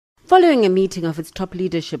Following a meeting of its top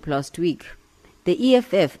leadership last week, the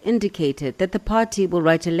EFF indicated that the party will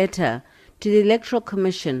write a letter to the Electoral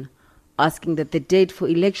Commission asking that the date for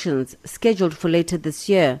elections scheduled for later this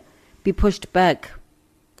year be pushed back.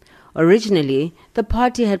 Originally, the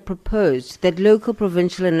party had proposed that local,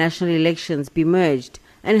 provincial and national elections be merged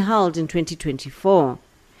and held in 2024.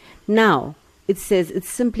 Now, it says it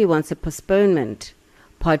simply wants a postponement.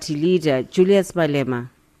 Party leader Julius Malema.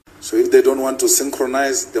 So if they don't want to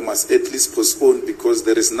synchronize, they must at least postpone, because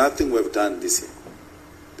there is nothing we've done this year.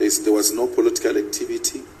 There was no political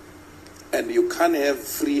activity, and you can't have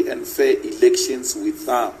free and fair elections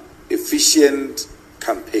without efficient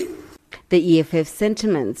campaign. The EFF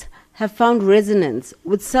sentiments have found resonance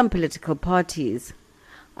with some political parties.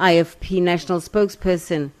 IFP national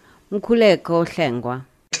spokesperson Nkululeko Hlengwa.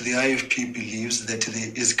 The IFP believes that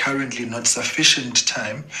there is currently not sufficient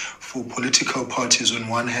time for political parties on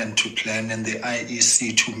one hand to plan and the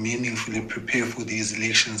IEC to meaningfully prepare for these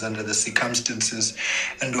elections under the circumstances.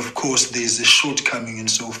 And of course, there is a shortcoming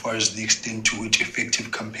insofar as the extent to which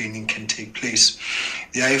effective campaigning can take place.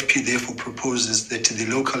 The IFP therefore proposes that the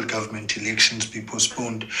local government elections be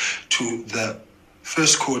postponed to the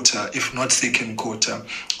first quarter, if not second quarter,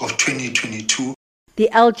 of 2022. The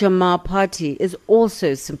Al Jamaa party is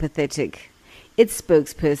also sympathetic. Its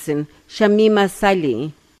spokesperson, Shamima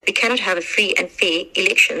Sali. We cannot have free and fair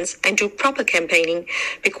elections and do proper campaigning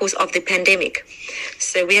because of the pandemic.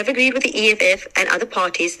 So we have agreed with the EFF and other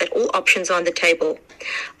parties that all options are on the table.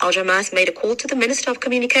 Al Jamaa has made a call to the Minister of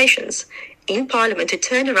Communications in Parliament to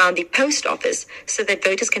turn around the post office so that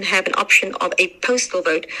voters can have an option of a postal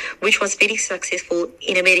vote, which was very successful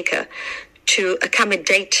in America, to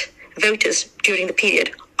accommodate voters during the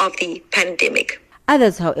period of the pandemic.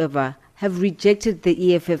 Others, however, have rejected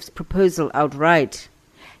the EFF's proposal outright.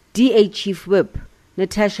 DA Chief Whip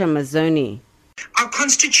Natasha Mazzoni. Our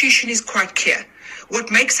constitution is quite clear. What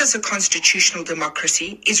makes us a constitutional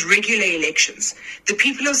democracy is regular elections. The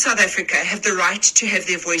people of South Africa have the right to have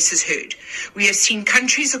their voices heard. We have seen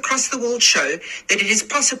countries across the world show that it is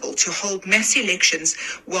possible to hold mass elections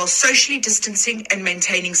while socially distancing and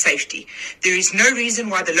maintaining safety. There is no reason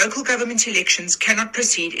why the local government elections cannot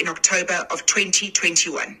proceed in October of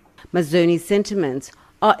 2021. Mazzoni's sentiments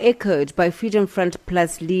are echoed by Freedom Front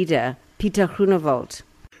Plus leader Peter Groenewald.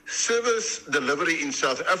 Service delivery in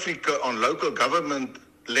South Africa on local government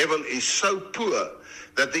level is so poor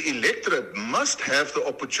that the electorate must have the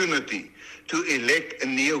opportunity to elect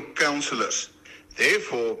new councillors.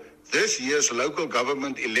 Therefore, this year's local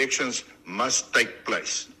government elections must take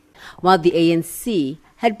place. While the ANC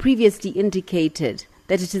had previously indicated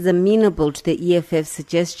that it is amenable to the EFF's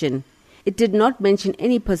suggestion, it did not mention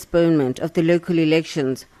any postponement of the local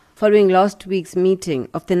elections following last week's meeting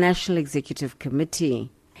of the National Executive Committee.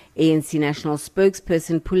 ANC national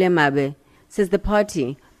spokesperson Pule Mabe says the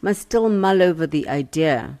party must still mull over the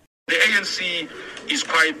idea. The ANC is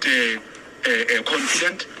quite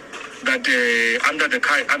confident that under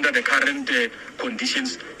the current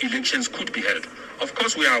conditions, elections could be held. Of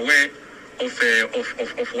course, we are aware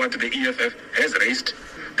of what the EFF has raised.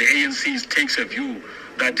 The ANC takes a view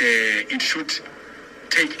that it should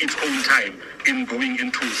take its own time in going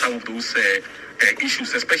into some of those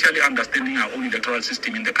issues, especially understanding our own electoral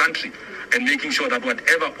system in the country and making sure that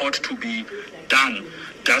whatever ought to be done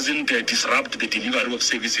doesn't disrupt the delivery of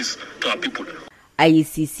services to our people.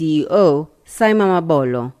 IEC CEO Simon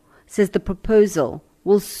Mabolo says the proposal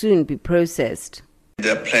will soon be processed.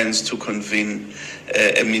 There are plans to convene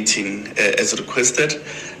a meeting as requested,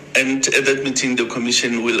 and at that meeting the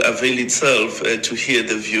Commission will avail itself to hear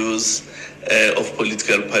the views of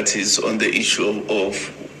political parties on the issue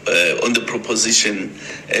on the proposition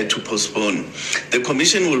to postpone. The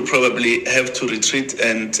Commission will probably have to retreat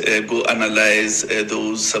and go analyze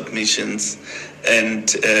those submissions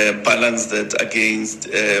and balance that against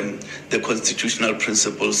the constitutional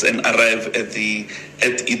principles and arrive at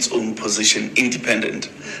its own position, independent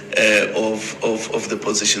of the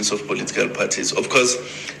positions of political parties. Of course,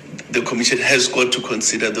 the Commission has got to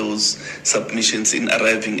consider those submissions in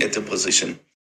arriving at a position.